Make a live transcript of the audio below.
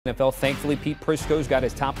NFL. Thankfully, Pete Prisco's got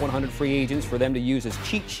his top 100 free agents for them to use as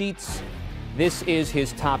cheat sheets. This is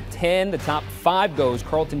his top 10. The top 5 goes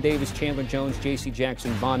Carlton Davis, Chandler Jones, J.C. Jackson,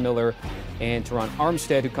 Von Miller, and Terron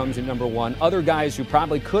Armstead, who comes in number 1. Other guys who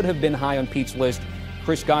probably could have been high on Pete's list,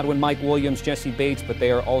 Chris Godwin, Mike Williams, Jesse Bates, but they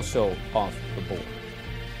are also off the board.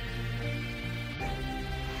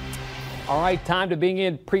 All right, time to bring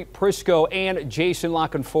in Pete Prisco and Jason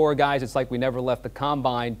Canfora. Guys, it's like we never left the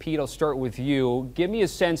combine. Pete, I'll start with you. Give me a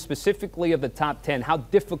sense specifically of the top 10. How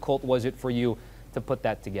difficult was it for you to put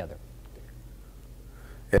that together?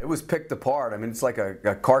 It was picked apart. I mean, it's like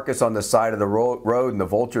a carcass on the side of the road, and the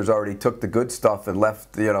vultures already took the good stuff and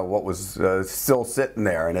left, what was still sitting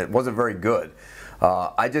there, and it wasn't very good.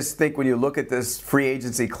 I just think when you look at this free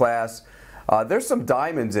agency class, there's some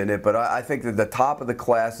diamonds in it, but I think that the top of the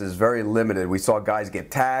class is very limited. We saw guys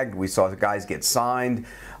get tagged. We saw guys get signed.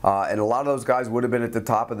 And a lot of those guys would have been at the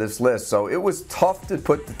top of this list. So it was tough to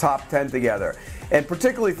put the top 10 together. And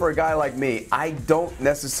particularly for a guy like me, I don't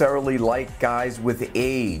necessarily like guys with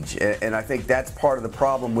age. And I think that's part of the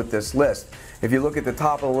problem with this list. If you look at the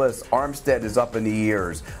top of the list, Armstead is up in the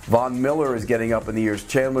years. Von Miller is getting up in the years.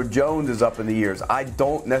 Chandler Jones is up in the years. I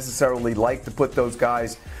don't necessarily like to put those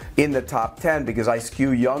guys in the top 10 because I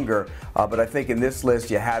skew younger. But I think in this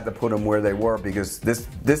list, you had to put them where they were because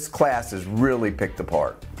this class is really picked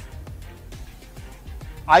apart.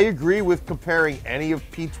 I agree with comparing any of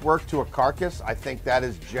Pete's work to a carcass. I think that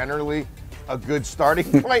is generally a good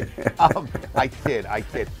starting point. I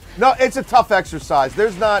kid. No, it's a tough exercise.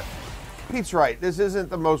 Pete's right. This isn't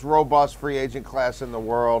the most robust free agent class in the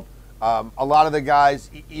world. A lot of the guys,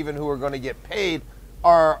 even who are going to get paid,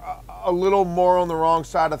 are a little more on the wrong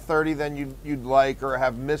side of 30 than you'd like, or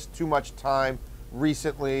have missed too much time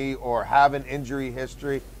recently, or have an injury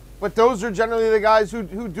history. But those are generally the guys who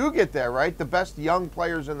do get there, right? The best young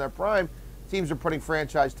players in their prime, teams are putting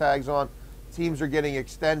franchise tags on, teams are getting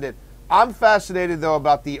extended. I'm fascinated, though,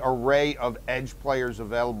 about the array of edge players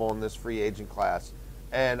available in this free agent class.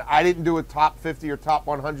 And I didn't do a top 50 or top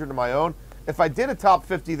 100 of my own. If I did a top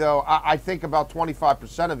 50, though, I think about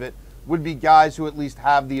 25% of it would be guys who at least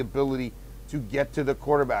have the ability to get to the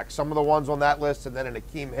quarterback. Some of the ones on that list, and then an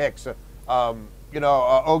Akeem Hicks,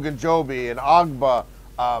 Ogunjobi and Agba,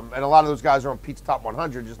 and a lot of those guys are on Pete's top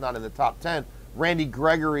 100, just not in the top 10. Randy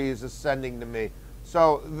Gregory is ascending to me.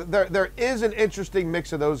 So there is an interesting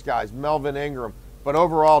mix of those guys, Melvin Ingram, but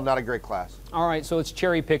overall, not a great class. All right, so let's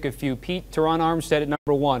cherry pick a few. Pete, Terron Armstead at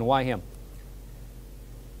number 1. Why him?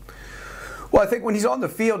 Well, I think when he's on the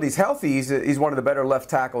field, he's healthy. He's one of the better left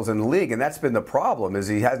tackles in the league, and that's been the problem, is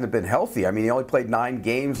he hasn't been healthy. I mean, he only played 9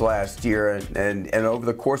 games last year, and over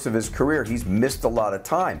the course of his career, he's missed a lot of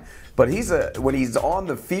time. But when he's on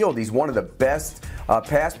the field, he's one of the best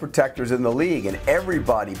pass protectors in the league, and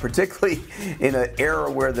everybody, particularly in an era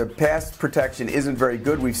where the pass protection isn't very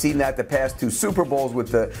good, we've seen that the past 2 Super Bowls with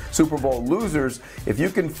the Super Bowl losers. If you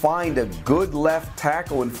can find a good left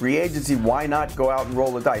tackle in free agency, why not go out and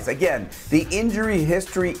roll the dice? Again, the injury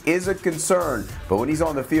history is a concern, but when he's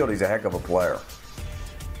on the field, he's a heck of a player.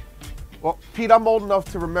 Well, Pete, I'm old enough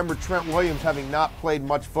to remember Trent Williams having not played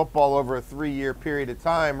much football over a 3-year period of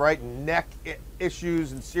time, right? Neck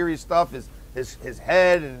issues and serious stuff, his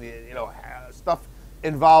head and stuff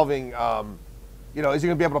involving, is he going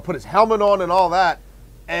to be able to put his helmet on and all that?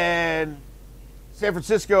 And San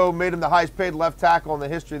Francisco made him the highest paid left tackle in the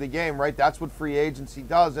history of the game, right? That's what free agency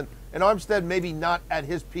does. And Armstead maybe not at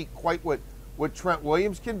his peak quite what Trent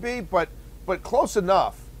Williams can be, but close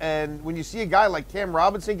enough. And when you see a guy like Cam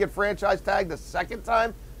Robinson get franchise tagged the second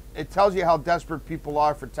time, it tells you how desperate people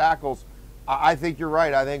are for tackles. I think you're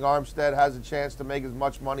right. I think Armstead has a chance to make as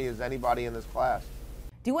much money as anybody in this class.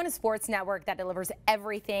 Do you want a sports network that delivers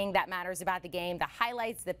everything that matters about the game? The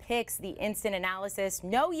highlights, the picks, the instant analysis,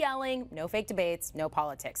 no yelling, no fake debates, no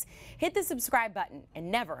politics. Hit the subscribe button and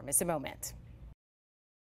never miss a moment.